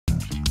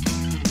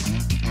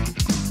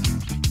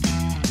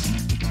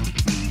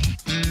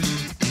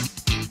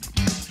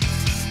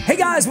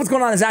Guys, what's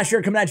going on? It's Ash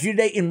here coming at you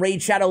today in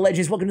Raid Shadow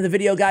Legends. Welcome to the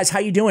video, guys. How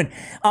you doing?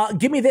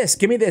 Give me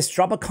this.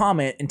 Drop a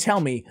comment and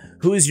tell me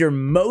who is your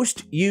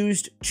most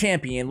used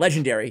champion,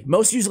 legendary,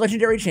 most used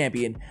legendary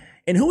champion,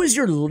 and who is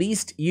your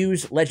least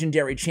used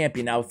legendary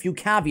champion. Now, a few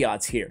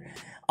caveats here.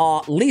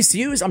 Least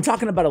used, I'm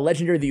talking about a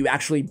legendary that you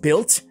actually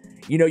built.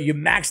 You know, you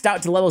maxed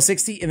out to level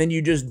 60 and then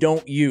you just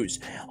don't use.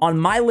 On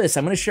my list,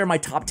 I'm going to share my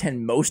top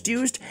 10 most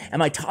used and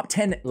my top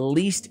 10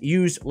 least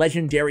used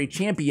legendary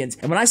champions.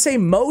 And when I say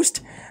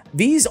most,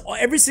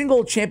 every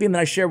single champion that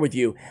I share with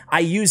you,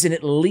 I use in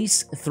at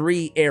least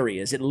 3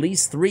 areas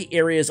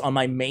on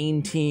my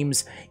main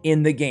teams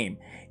in the game.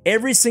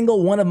 Every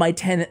single one of my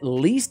 10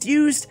 least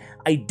used,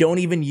 I don't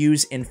even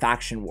use in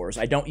Faction Wars.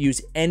 I don't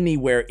use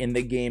anywhere in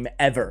the game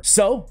ever.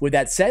 So with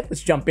that said,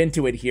 let's jump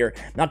into it here.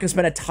 I'm not gonna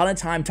spend a ton of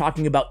time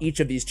talking about each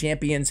of these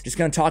champions. Just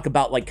gonna talk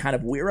about like kind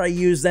of where I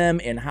use them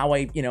and how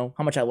I, you know,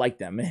 how much I like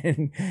them.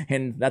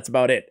 and that's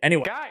about it.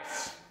 Anyway.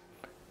 Guys,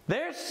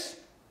 this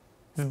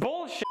is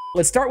bullshit.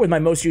 Let's start with my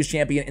most used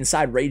champion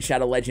inside Raid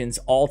Shadow Legends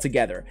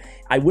altogether.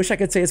 I wish I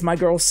could say it's my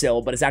girl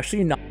Syl, but it's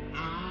actually not.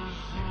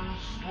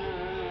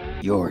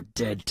 You're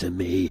dead to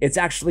me. It's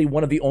actually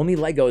one of the only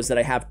Legos that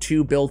I have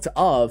 2 built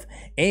of,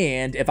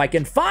 and if I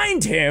can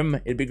find him,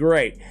 it'd be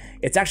great.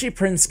 It's actually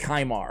Prince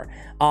Kymar.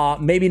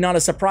 Maybe not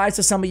a surprise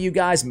to some of you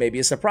guys, maybe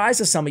a surprise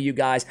to some of you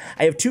guys.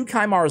 I have 2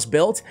 Kymars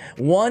built.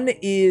 One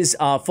is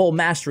full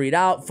masteried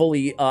out,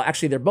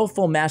 actually they're both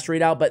full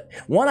masteried out, but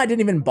one I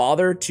didn't even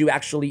bother to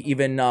actually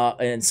even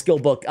in skill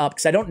book up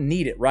because I don't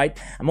need it, right?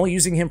 I'm only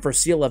using him for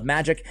Seal of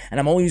Magic, and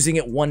I'm only using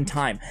it one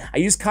time. I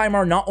use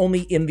Kymar not only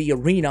in the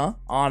arena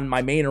on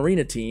my main arena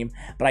team,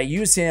 but I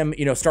use him,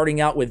 you know, starting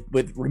out with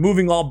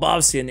removing all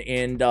buffs and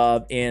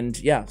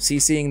yeah,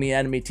 CCing the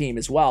enemy team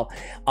as well.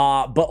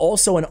 But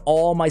also in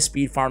all my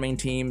speed farming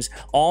teams,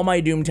 all my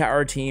Doom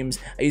Tower teams,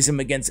 I use him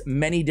against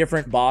many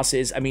different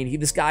bosses. I mean,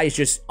 this guy is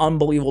just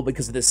unbelievable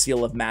because of the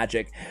Seal of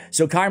Magic.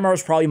 So Kymar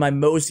is probably my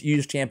most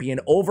used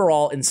champion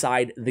overall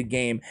inside the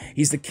game.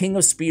 He's the king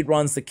of speed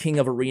runs, the king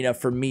of arena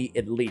for me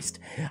at least.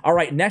 All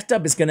right, next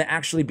up is going to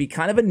actually be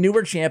kind of a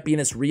newer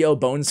champion. It's Rio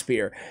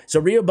Bonespear. So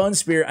Rio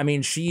Bonespear, I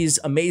mean, she's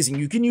amazing.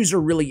 You can use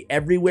her really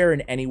everywhere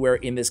and anywhere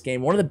in this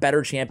game. One of the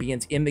better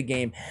champions in the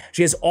game.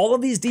 She has all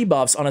of these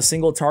debuffs on a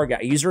single target.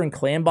 I use her in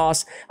Clan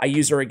Boss. I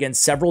use her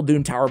against several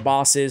Doom Tower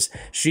bosses.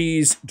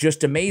 She's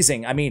just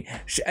amazing. I mean,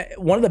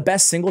 one of the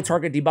best single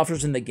target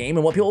debuffers in the game,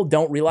 and what people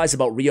don't realize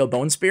about Rio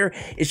Bonespear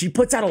is she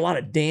puts out a lot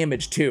of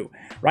damage too,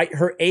 right?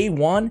 Her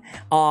A1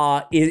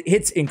 it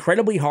hits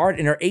incredibly hard,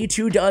 and her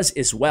A2 does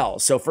as well.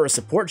 So for a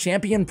support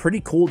champion, pretty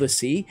cool to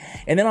see.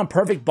 And then on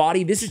Perfect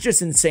Body, this is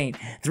just insane.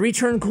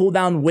 3-turn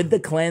cooldown with the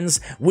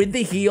cleanse, with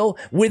the heal,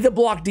 with the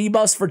block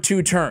debuffs for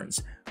 2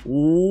 turns.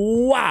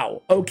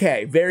 Wow.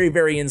 Okay. Very,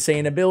 very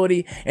insane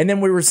ability. And then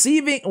when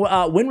receiving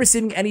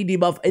any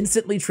debuff,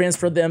 instantly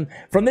transfer them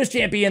from this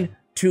champion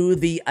to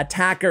the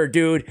attacker,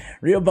 dude.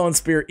 Rio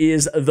Bonespear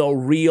is the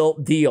real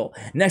deal.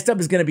 Next up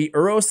is going to be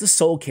Uros the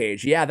Soul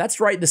Cage. Yeah, that's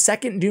right. The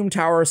second Doom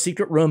Tower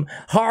Secret Room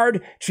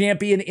hard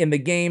champion in the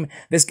game.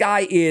 This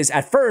guy is,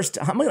 at first,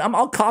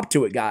 I'll cop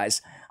to it,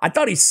 guys. I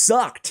thought he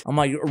sucked. I'm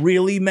like,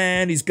 really,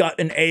 man? He's got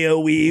an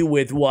AoE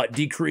with what?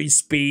 Decreased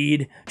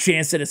speed,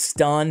 chance at a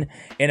stun,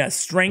 and a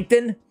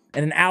strengthen,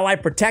 and an ally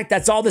protect.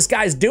 That's all this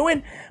guy's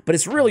doing? But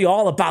it's really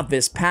all about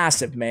this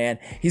passive, man.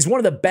 He's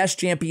one of the best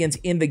champions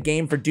in the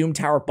game for Doom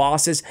Tower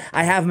bosses.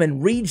 I have him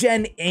in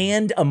regen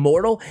and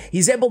immortal.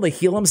 He's able to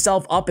heal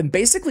himself up and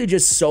basically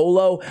just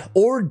solo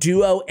or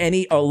duo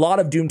a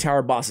lot of Doom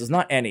Tower bosses.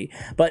 Not any,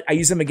 but I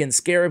use him against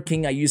Scarab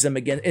King. I use him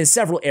again in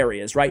several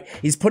areas, right?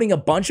 He's putting a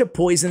bunch of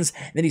poisons,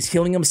 then he's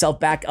healing himself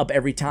back up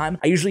every time.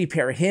 I usually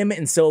pair him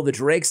and Syl the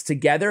Drakes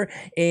together,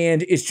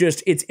 and it's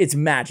just, it's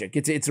magic.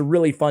 It's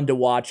really fun to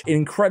watch.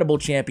 Incredible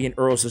champion,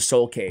 Uros the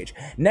Soul Cage.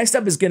 Next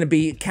up is going to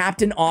be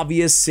Captain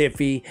Obvious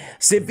Siphi.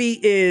 Siphi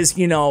is,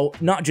 you know,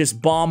 not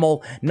just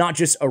Bommel, not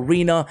just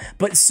arena,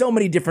 but so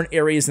many different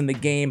areas in the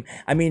game.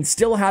 I mean,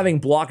 still having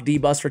block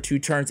debuffs for 2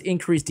 turns,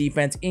 increased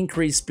defense,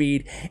 increased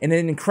speed, and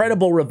an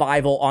incredible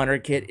revival on her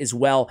kit as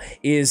well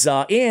is,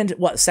 and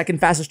what, second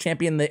fastest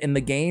champion in the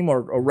game or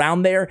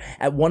around there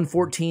at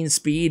 114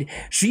 speed.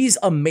 She's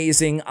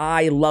amazing.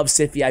 I love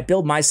Siphi. I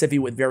build my Siphi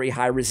with very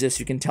high resist.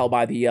 You can tell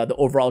by the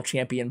overall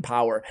champion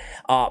power.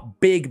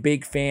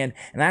 Big fan,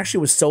 and I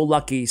actually was so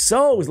lucky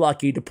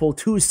to pull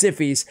 2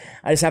 Siphis.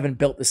 I just haven't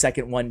built the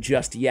second one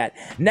just yet.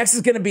 Next is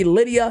going to be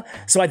Lydia.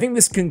 So I think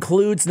this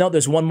concludes, no,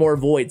 there's one more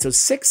Void. So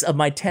 6 of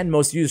my 10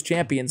 most used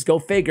champions, go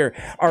figure,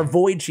 are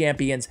Void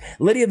champions.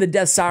 Lydia the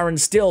Death Siren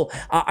still,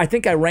 I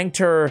think I ranked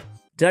her.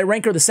 Did I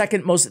rank her the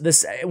second most?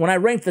 When I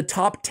ranked the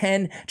top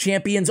 10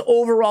 champions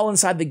overall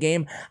inside the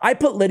game, I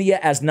put Lydia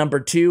as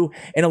number 2.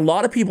 And a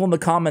lot of people in the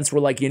comments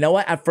were like, you know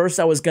what? At first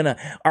I was going to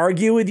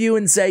argue with you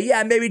and say,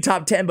 yeah, maybe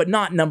top 10, but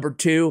not number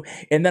 2.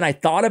 And then I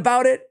thought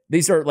about it.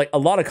 These are like a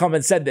lot of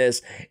comments said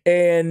this,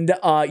 and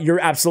you're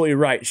absolutely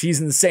right.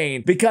 She's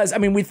insane because, I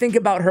mean, we think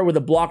about her with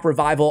a block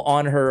revival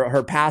on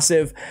her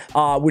passive,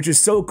 which is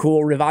so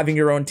cool, reviving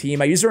your own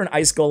team. I use her in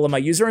Ice Golem. I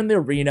use her in the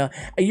arena.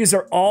 I use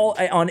her all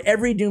on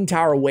every Doom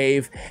Tower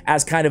wave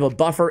as kind of a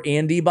buffer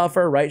and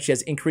debuffer, right? She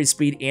has increased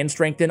speed and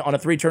strengthen on a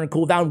 3-turn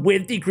cooldown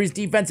with decreased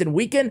defense and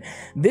weaken.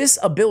 This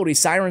ability,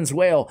 Siren's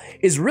Wail,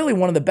 is really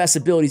one of the best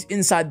abilities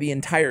inside the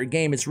entire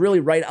game. It's really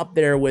right up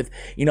there with,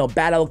 you know,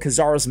 Bad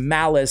Alcazar's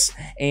Malice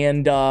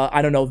and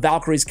I don't know,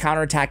 Valkyrie's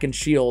counterattack and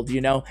shield,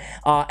 you know.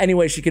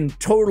 Anyway, she can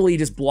totally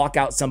just block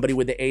out somebody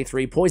with the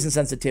A3 poison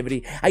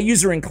sensitivity. I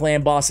use her in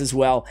Clan Boss as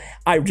well.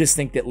 I just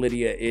think that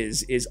Lydia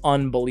is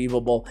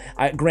unbelievable.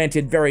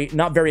 Granted,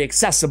 not very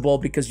accessible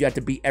because you have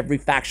to beat every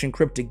faction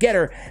crypt to get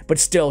her, but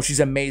still, she's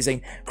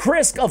amazing.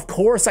 Krisk, of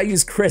course, I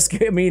use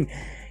Krisk. I mean,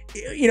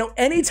 you know,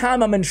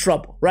 anytime I'm in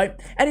trouble, right?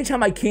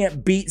 Anytime I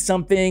can't beat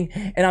something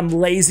and I'm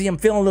lazy, I'm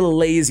feeling a little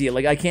lazy,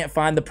 like I can't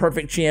find the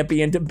perfect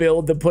champion to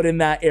build to put in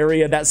that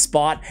area, that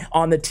spot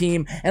on the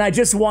team, and I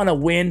just want to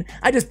win,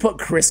 I just put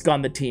Krisk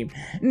on the team.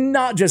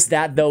 Not just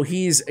that, though.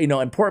 He's, you know,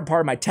 an important part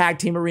of my tag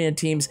team arena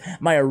teams,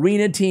 my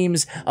arena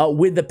teams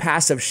with the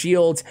passive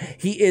shields.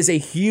 He is a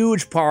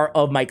huge part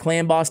of my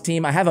Clan Boss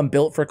team. I have him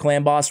built for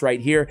Clan Boss right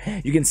here.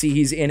 You can see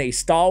he's in a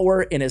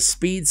stalwart, in a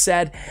speed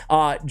set,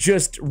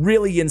 just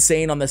really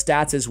insane on the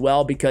stats as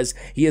well because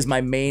he is my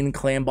main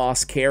Clan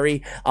Boss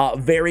carry.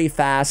 Very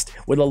fast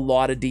with a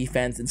lot of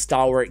defense and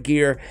stalwart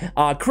gear.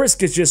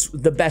 Krisk is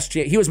just the best.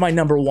 He was my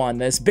 #1.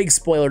 This big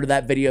spoiler to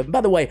that video.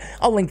 By the way,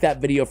 I'll link that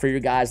video for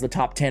you guys, the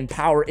top 10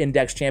 power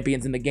index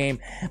champions in the game.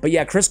 But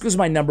yeah, Krisk was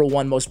my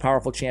 #1 most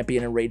powerful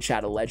champion in Raid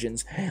Shadow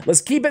Legends.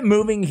 Let's keep it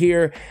moving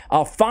here.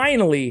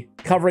 Finally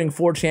covering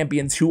 4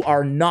 champions who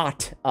are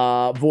not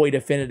Void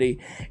Affinity.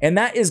 And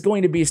that is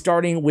going to be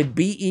starting with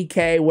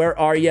BEK. Where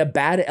are ya?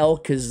 Bad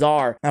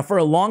Alcazar. Now, for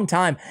a long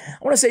time, I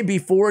want to say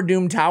before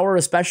Doom Tower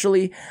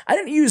especially, I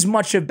didn't use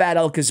much of Bad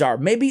Alcazar,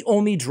 maybe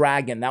only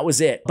Dragon, that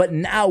was it. But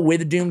now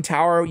with Doom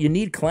Tower, you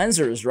need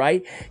cleansers,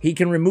 right? He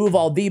can remove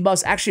all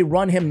debuffs, actually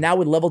run him now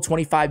with level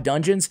 25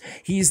 dungeons.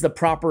 He's the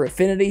proper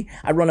affinity.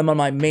 I run him on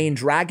my main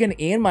Dragon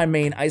and my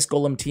main Ice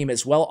Golem team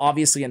as well,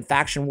 obviously in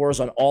Faction Wars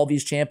on all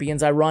these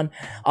champions I run.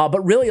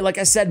 But really, like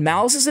I said,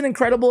 Malice is an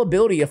incredible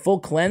ability, a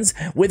full cleanse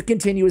with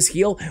continuous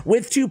heal,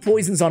 with 2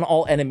 poisons on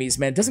all enemies,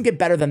 man. It doesn't get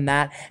better than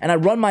that. And I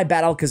run my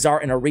Bad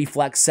Alcazar in a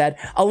reflex set.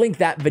 I'll link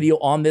that video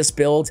on this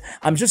build.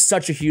 I'm just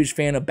such a huge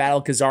fan of Bad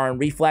Alcazar and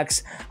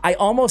reflex. I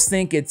almost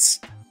think it's,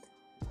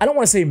 I don't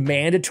want to say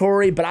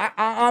mandatory, but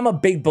I'm a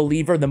big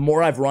believer. The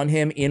more I've run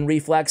him in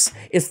reflex,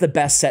 it's the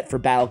best set for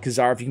Bad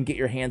Alcazar if you can get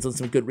your hands on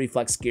some good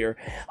reflex gear.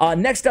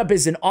 Next up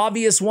is an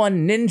obvious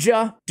one,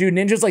 Ninja. Dude,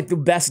 Ninja's like the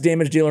best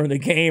damage dealer in the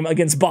game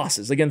against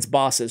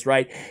bosses,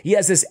 right? He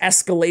has this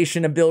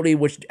escalation ability,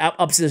 which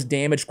ups his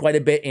damage quite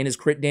a bit in his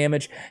crit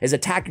damage, his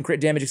attack and crit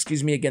damage,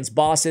 excuse me, against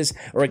bosses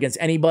or against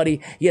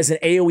anybody. He has an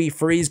AoE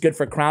freeze, good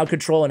for crowd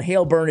control, and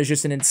Hail Burn is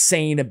just an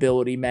insane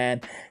ability,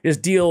 man.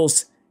 Just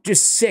deals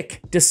just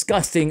sick,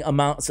 disgusting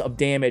amounts of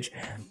damage.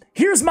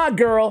 Here's my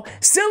girl,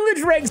 Syl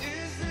the Dregs.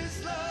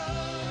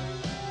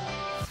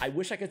 I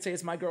wish I could say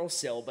it's my girl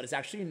Syl, but it's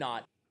actually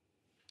not.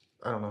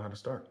 I don't know how to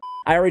start.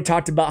 I already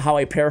talked about how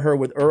I pair her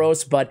with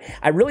Uros, but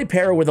I really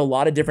pair her with a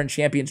lot of different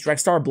champions.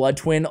 Drexstar Blood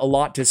Twin, a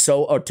lot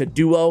to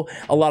duo,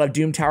 a lot of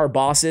Doom Tower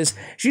bosses.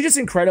 She's just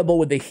incredible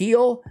with the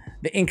heal,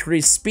 the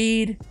increased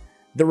speed,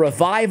 the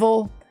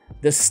revival,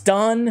 the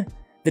stun,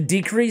 the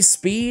decreased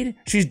speed.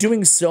 She's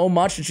doing so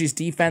much and she's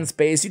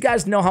defense-based. You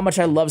guys know how much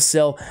I love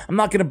Syl. I'm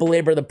not going to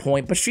belabor the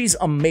point, but she's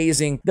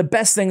amazing. The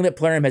best thing that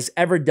Plarium has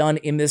ever done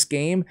in this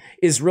game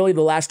is really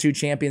the last 2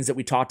 champions that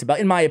we talked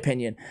about, in my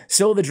opinion.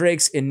 Syl the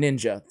Drakes and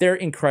Ninja. They're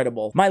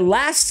incredible. My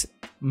last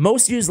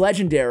most used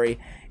legendary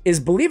is,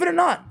 believe it or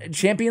not,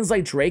 champions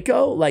like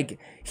Draco. Like,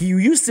 he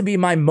used to be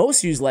my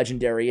most used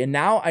legendary, and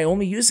now I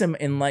only use him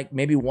in like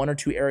maybe 1 or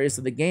 2 areas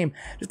of the game,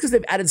 just because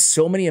they've added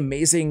so many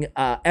amazing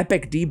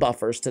epic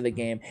debuffers to the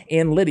game,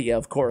 and Lydia,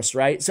 of course,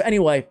 right? So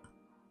anyway,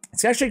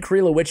 it's actually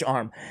Kreela Witch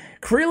Arm.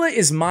 Kreela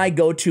is my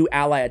go-to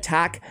ally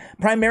attack,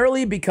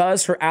 primarily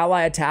because her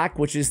ally attack,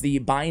 which is the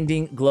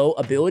Binding Glow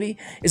ability,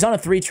 is on a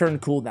 3-turn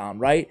cooldown,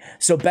 right?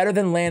 So better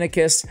than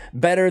Lanicus,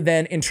 better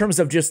than, in terms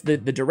of just the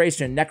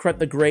duration, Nekret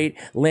the Great,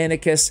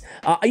 Lanicus.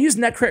 I use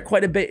Nekret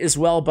quite a bit as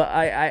well, but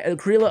I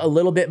Kreela a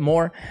little bit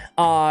more.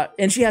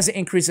 And she has an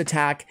increased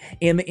attack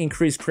and the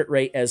increased crit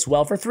rate as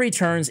well for 3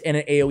 turns and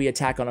an AoE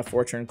attack on a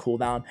 4-turn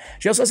cooldown.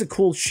 She also has a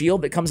cool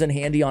shield that comes in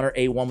handy on her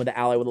A1 with the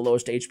ally with the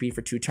lowest HP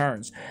for 2 turns.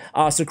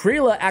 So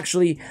Kreela actually,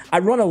 I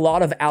run a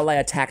lot of ally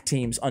attack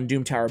teams on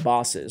Doom Tower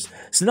bosses.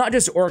 So not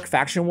just Orc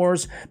Faction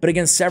Wars, but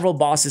against several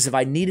bosses. If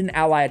I need an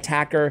ally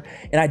attacker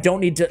and I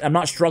don't need to, I'm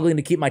not struggling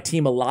to keep my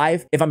team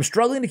alive. If I'm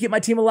struggling to keep my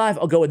team alive,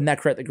 I'll go with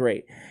Nekret the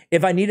Great.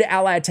 If I need an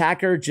ally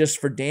attacker just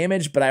for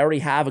damage, but I already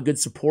have a good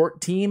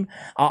support team,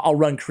 I'll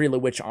run Kreela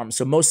Witch Arm.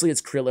 So mostly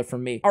it's Kreela for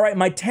me. All right,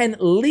 my 10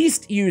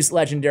 least used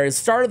legendaries.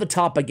 Start at the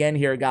top again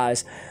here,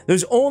 guys.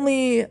 There's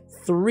only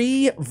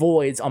 3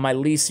 voids on my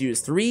least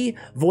used. 3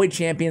 Void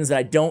champions that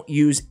I don't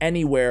use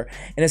anywhere,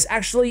 and it's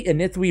actually a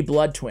Nithwi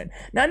Blood Twin.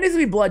 Now,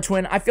 Nithwi Blood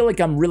Twin, I feel like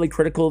I'm really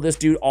critical of this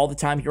dude all the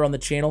time here on the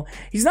channel.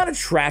 He's not a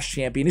trash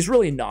champion. He's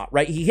really not,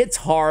 right? He hits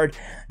hard,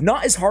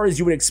 not as hard as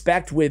you would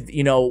expect with,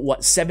 you know,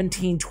 what,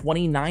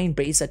 1729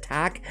 base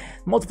attack.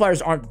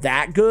 Multipliers aren't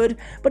that good,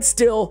 but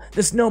still,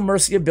 this No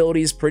Mercy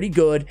ability is pretty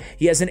good.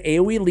 He has an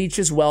AoE leech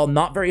as well,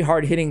 not very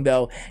hard hitting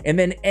though, and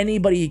then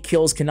anybody he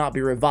kills cannot be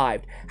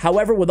revived.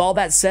 However, with all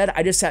that said,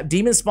 I just have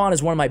Demon Spawn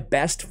is one of my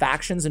best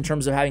factions in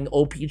terms of having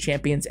OP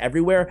champions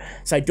everywhere,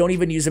 so I don't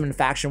even use them in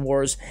faction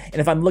wars. And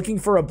if I'm looking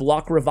for a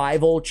block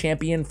revival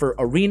champion for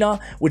arena,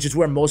 which is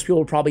where most people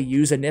would probably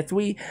use a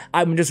Nithwi,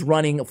 I'm just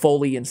running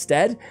Foley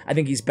instead. I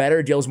think he's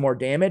better, deals more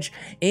damage.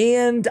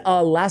 And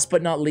last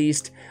but not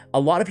least, a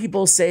lot of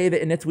people say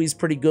that Nithwi is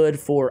pretty good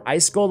for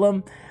Ice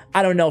Golem.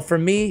 I don't know. For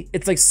me,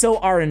 it's like so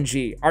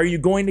RNG. Are you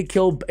going to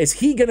kill? Is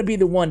he going to be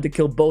the one to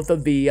kill both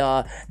of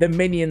the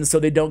minions so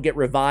they don't get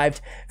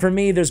revived? For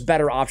me, there's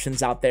better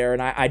options out there,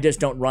 and I just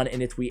don't run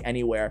Nithwi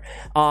anywhere.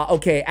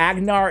 Okay,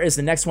 Agnar is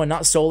the next one,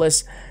 not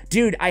Solus.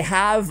 Dude, I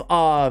have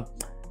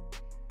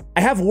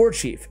War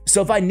Chief,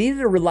 so if I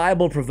needed a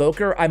reliable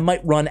provoker, I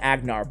might run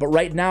Agnar, but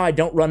right now I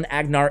don't run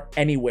Agnar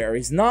anywhere.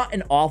 He's not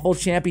an awful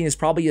champion. He's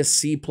probably a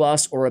C+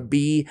 or a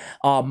B-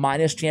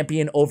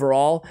 champion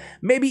overall,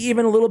 maybe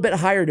even a little bit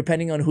higher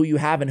depending on who you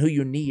have and who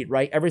you need,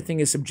 right?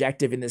 Everything is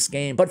subjective in this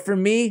game, but for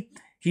me,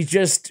 he's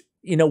just,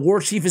 you know, War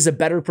Chief is a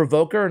better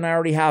provoker, and I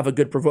already have a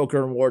good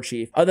provoker in War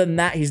Chief. Other than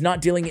that, he's not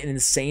dealing an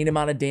insane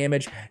amount of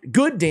damage.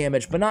 Good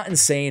damage, but not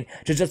insane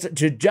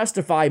to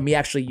justify me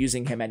actually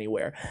using him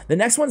anywhere. The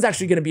next one's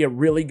actually going to be a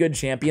really good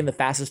champion, the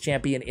fastest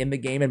champion in the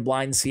game in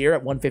Blind Seer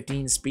at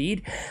 115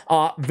 speed.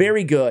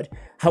 Very good.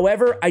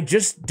 However, I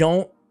just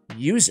don't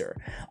use her.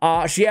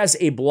 She has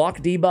a block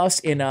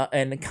debuff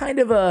and kind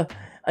of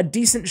a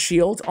decent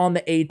shield on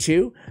the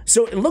A2,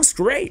 so it looks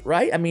great,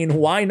 right? I mean,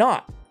 why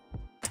not?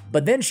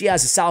 But then she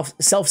has a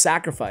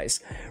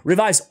self-sacrifice.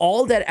 Revives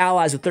all dead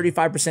allies with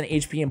 35%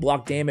 HP and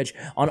block damage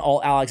on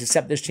all allies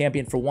except this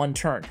champion for 1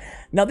 turn.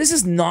 Now, this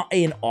is not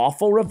an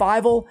awful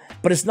revival,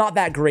 but it's not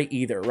that great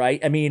either,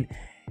 right? I mean,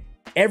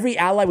 every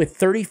ally with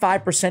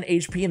 35%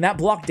 HP and that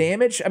block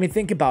damage, I mean,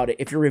 think about it.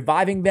 If you're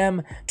reviving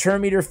them,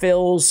 turn meter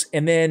fills,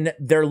 and then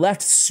they're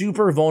left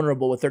super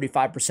vulnerable with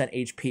 35%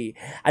 HP.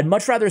 I'd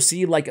much rather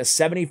see like a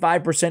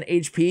 75%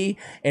 HP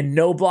and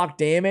no block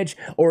damage,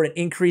 or an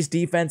increased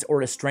defense,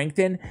 or a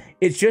strengthen.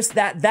 It's just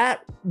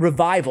that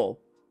revival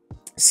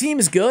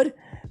seems good,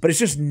 but it's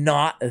just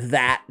not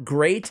that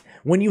great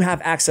when you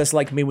have access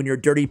like me, when you're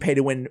a dirty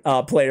pay-to-win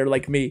player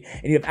like me,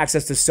 and you have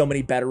access to so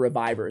many better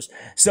revivers.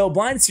 So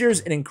Blind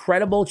Seer's an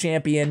incredible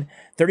champion,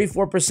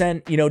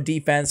 34%, you know,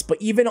 defense, but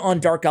even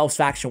on Dark Elves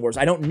Faction Wars,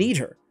 I don't need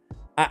her.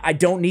 I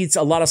don't need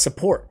a lot of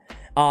support.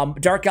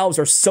 Dark Elves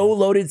are so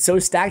loaded, so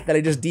stacked that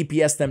I just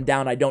DPS them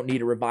down. I don't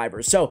need a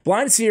reviver. So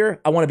Blind Seer,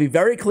 I want to be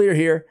very clear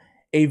here,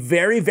 a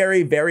very,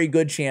 very, very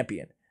good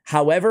champion.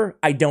 However,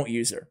 I don't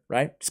use her,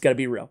 right? Just gotta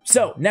be real.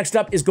 So next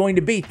up is going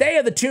to be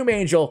Thea the Tomb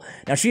Angel.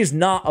 Now, she is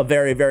not a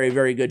very, very,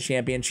 very good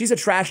champion. She's a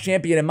trash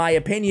champion in my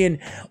opinion,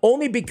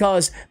 only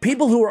because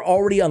people who are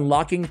already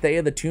unlocking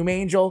Thea the Tomb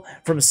Angel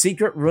from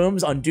secret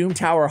rooms on Doom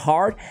Tower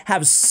Hard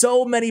have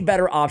so many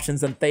better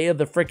options than Thea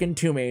the frickin'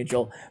 Tomb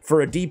Angel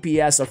for a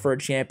DPS or for a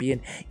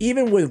champion.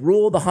 Even with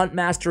Rule the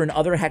Huntmaster and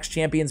other Hex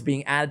champions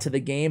being added to the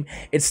game,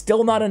 it's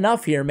still not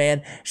enough here,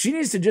 man. She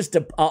needs to just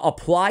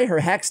apply her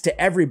Hex to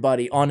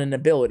everybody on an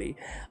ability.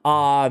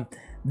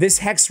 This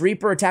Hex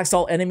Reaper attacks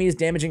all enemies,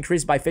 damage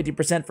increased by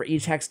 50% for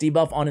each Hex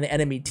debuff on an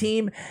enemy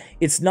team.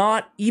 It's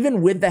not,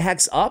 even with the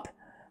Hex up,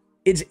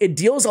 it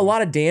deals a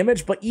lot of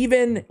damage, but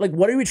even, like,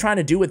 what are we trying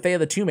to do with Thea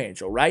the Tomb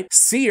Angel, right?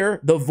 Seer,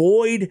 the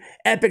Void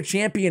Epic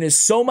Champion, is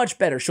so much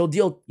better. She'll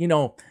deal, you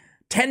know,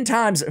 10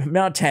 times,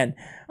 not 10,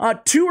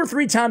 2 or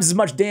 3 times as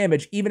much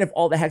damage, even if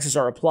all the hexes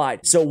are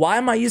applied. So why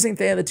am I using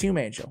Thea the Tomb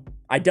Angel?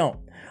 I don't.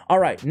 All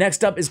right,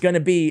 next up is going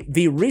to be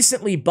the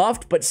recently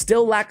buffed but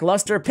still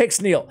lackluster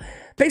Pixneal.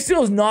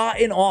 Pixneal is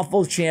not an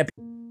awful champion.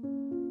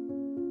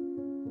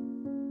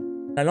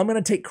 And I'm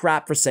going to take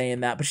crap for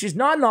saying that, but she's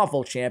not an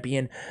awful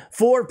champion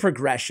for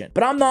progression.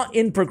 But I'm not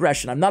in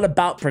progression. I'm not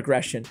about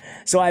progression.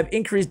 So I have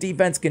increased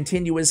defense,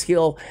 continuous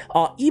heal,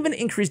 even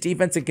increased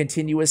defense and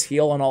continuous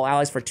heal on all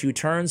allies for 2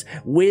 turns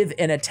with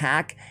an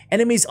attack.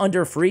 Enemies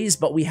under freeze,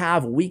 but we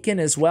have weaken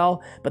as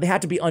well, but they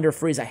have to be under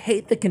freeze. I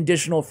hate the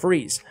conditional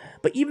freeze.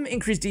 But even the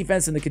increased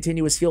defense and the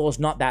continuous heal is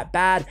not that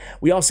bad.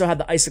 We also have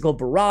the Icicle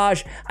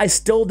Barrage. I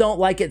still don't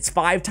like it's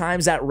 5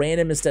 times at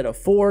random instead of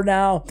 4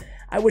 now.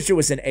 I wish it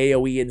was an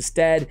AoE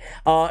instead.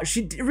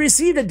 She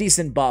received a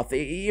decent buff,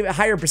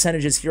 higher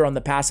percentages here on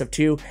the passive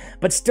too,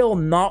 but still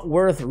not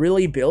worth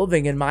really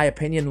building in my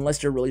opinion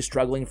unless you're really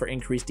struggling for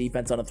increased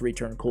defense on a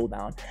 3-turn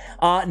cooldown.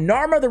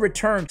 Narma the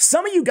Return.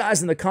 Some of you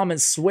guys in the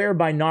comments swear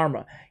by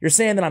Narma. You're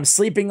saying that I'm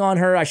sleeping on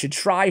her, I should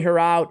try her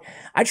out.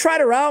 I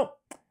tried her out.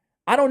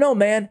 I don't know,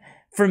 man.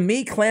 For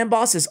me, Clan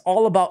Boss is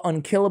all about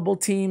unkillable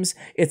teams.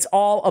 It's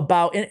all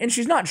about, and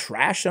she's not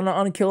trash on an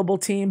unkillable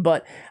team,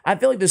 but I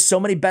feel like there's so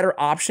many better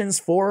options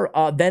for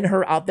than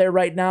her out there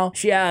right now.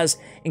 She has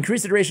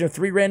increased the duration of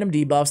 3 random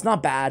debuffs,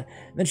 not bad.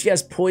 And then she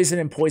has poison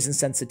and poison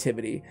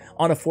sensitivity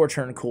on a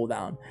 4-turn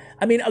cooldown.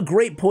 I mean, a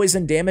great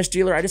poison damage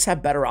dealer. I just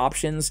have better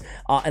options,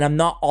 and I'm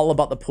not all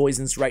about the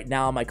poisons right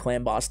now on my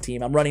Clan Boss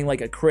team. I'm running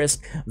like a Chris,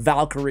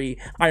 Valkyrie,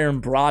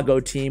 Iron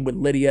Brago team with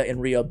Lydia and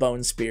Rio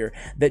Bone Spear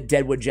that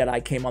Deadwood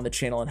Jedi came on the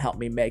channel and helped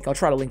me make. I'll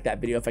try to link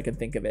that video if I can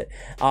think of it.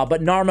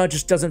 But Narma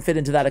just doesn't fit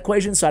into that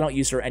equation, so I don't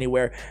use her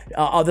anywhere.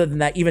 Other than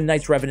that, even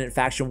Knights Revenant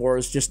Faction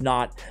Wars, just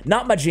not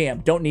my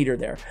jam. Don't need her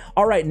there.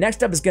 All right,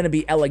 next up is going to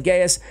be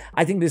Leggos.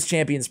 I think this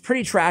champion's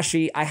pretty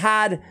trashy.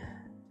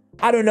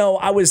 I don't know,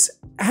 I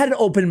had an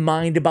open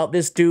mind about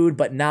this dude,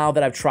 but now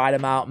that I've tried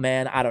him out,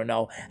 man, I don't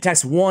know.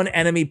 Attacks one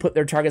enemy, put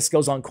their target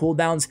skills on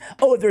cooldowns.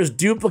 Oh, if there's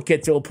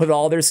duplicates, it will put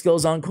all their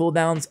skills on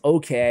cooldowns.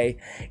 Okay.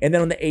 And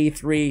then on the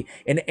A3,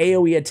 an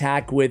AoE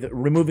attack with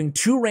removing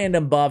 2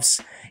 random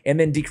buffs and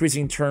then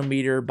decreasing turn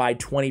meter by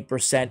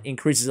 20%,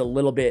 increases a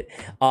little bit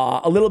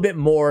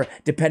more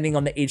depending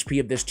on the HP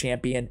of this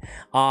champion.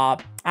 I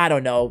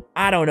don't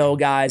know,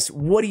 guys.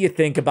 What do you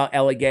think about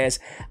Leggos?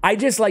 I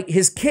just like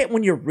his kit.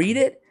 When you read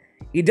it,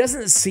 he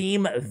doesn't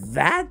seem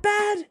that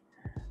bad,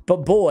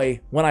 but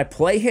boy, when I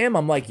play him,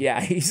 I'm like, yeah,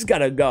 he's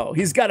gotta go.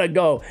 He's gotta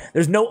go.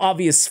 There's no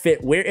obvious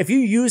fit. Where, if you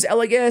use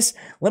Leggos,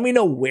 let me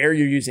know where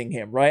you're using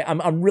him, right?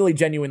 I'm really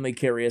genuinely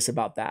curious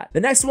about that.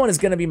 The next one is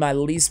gonna be my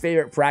least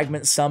favorite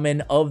fragment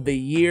summon of the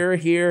year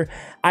here.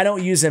 I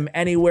don't use him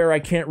anywhere. I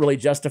can't really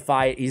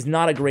justify it. He's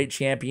not a great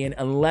champion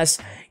unless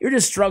you're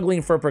just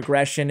struggling for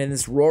progression in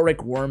this Rorik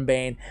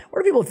Wormbane.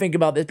 What do people think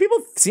about this? People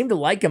seem to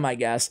like him, I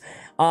guess.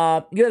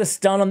 You get a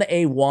stun on the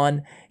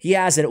A1. He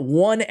has it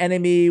 1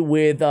 enemy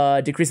with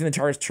decreasing the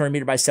target's turn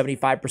meter by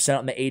 75%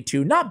 on the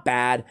A2. Not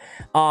bad.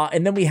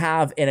 And then we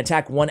have an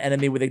attack 1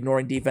 enemy with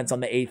ignoring defense on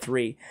the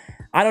A3.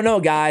 I don't know,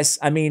 guys.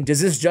 I mean,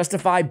 does this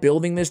justify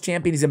building this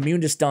champion? He's immune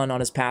to stun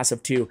on his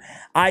passive too.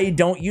 I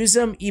don't use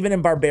him even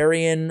in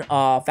Barbarian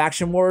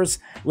Faction Wars.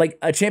 Like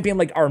a champion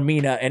like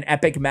Armina, an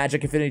epic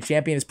magic affinity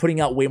champion, is putting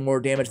out way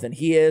more damage than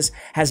he is,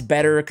 has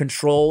better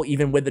control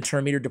even with the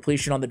turn meter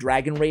depletion on the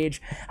Dragon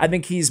Rage. I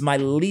think he's my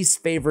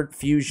least favorite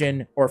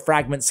fusion or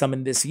fragment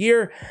summon this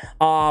year,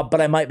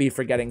 but I might be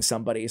forgetting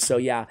somebody. So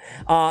yeah,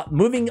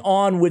 moving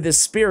on with the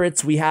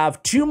spirits, we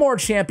have 2 more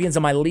champions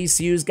on my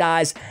least used,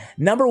 guys.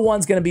 Number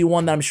 1's going to be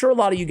one that I'm sure a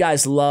lot of you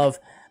guys love,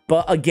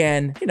 but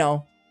again, you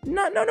know,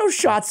 no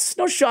shots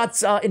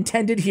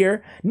intended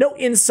here. No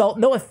insult,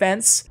 no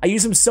offense. I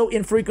use him so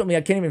infrequently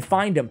I can't even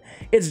find him.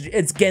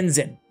 It's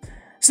Genzen.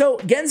 So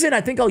Genzen,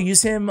 I think I'll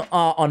use him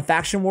on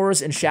Faction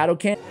Wars and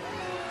Shadowcan.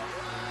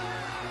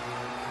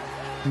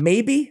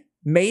 Maybe.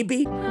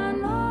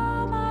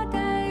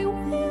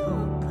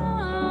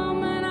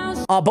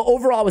 But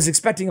overall, I was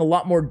expecting a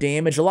lot more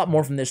damage, a lot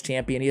more from this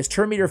champion. He has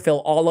turn meter fill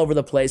all over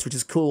the place, which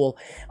is cool.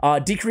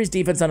 Decreased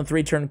defense on a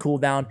 3-turn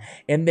cooldown,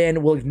 and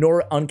then will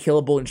ignore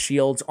unkillable and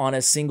shields on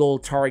a single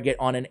target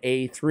on an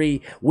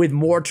A3 with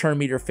more turn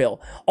meter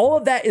fill. All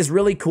of that is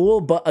really cool,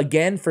 but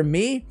again, for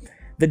me,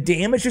 the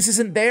damage just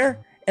isn't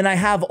there. And I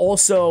have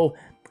also,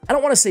 I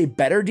don't want to say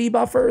better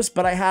debuffers,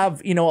 but I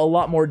have, you know, a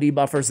lot more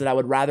debuffers that I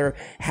would rather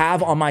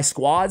have on my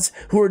squads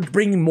who are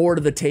bringing more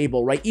to the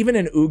table, right? Even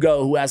an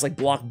Ugo who has like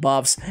block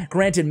buffs,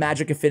 granted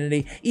magic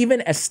affinity,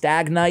 even a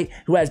Stag Knight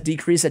who has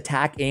decreased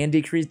attack and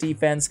decreased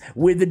defense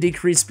with the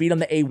decreased speed on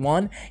the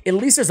A1. At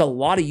least there's a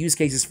lot of use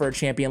cases for a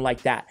champion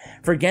like that.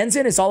 For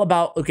Genzen, it's all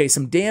about, okay,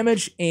 some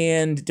damage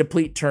and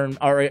deplete turn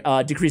or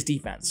decreased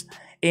defense.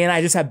 And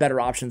I just have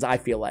better options, I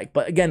feel like.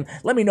 But again,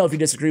 let me know if you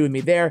disagree with me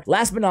there.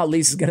 Last but not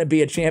least is going to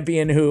be a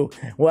champion who,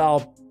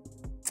 well,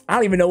 I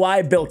don't even know why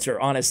I built her,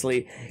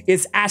 honestly.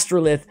 It's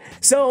Astrolith.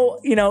 So,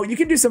 you know, you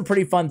can do some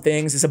pretty fun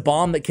things. It's a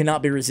bomb that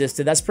cannot be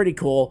resisted. That's pretty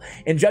cool.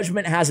 And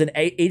Judgment has an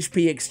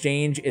HP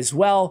exchange as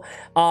well.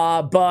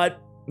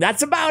 But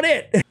that's about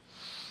it.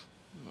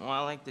 Well, I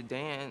like to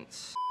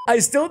dance. I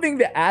still think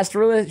that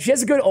Astrolith, she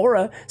has a good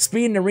aura,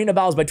 speed in arena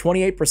battles by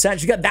 28%.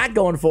 She got that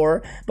going for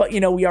her, but you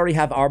know, we already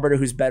have Arbiter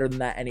who's better than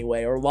that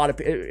anyway, or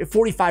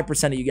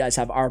 45% of you guys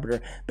have Arbiter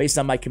based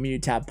on my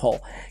community tab poll.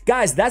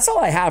 Guys, that's all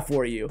I have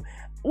for you.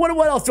 What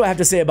else do I have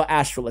to say about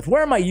Astrolith?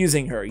 Where am I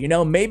using her? You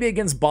know, maybe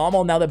against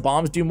Bommel, now that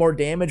bombs do more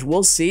damage,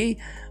 we'll see.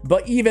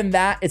 But even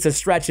that, it's a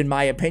stretch in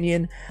my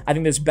opinion. I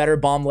think there's better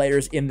bomb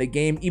layers in the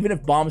game. Even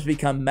if bombs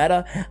become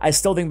meta, I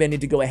still think they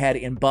need to go ahead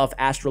and buff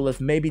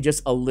Astrolith maybe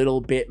just a little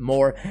bit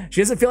more.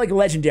 She doesn't feel like a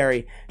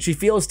legendary. She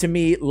feels to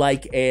me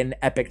like an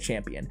epic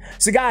champion.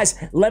 So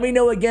guys, let me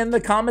know again in the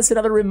comments.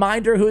 Another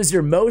reminder, who is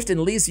your most and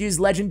least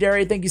used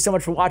legendary? Thank you so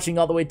much for watching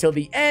all the way till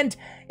the end.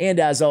 And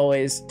as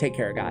always, take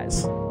care,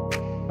 guys.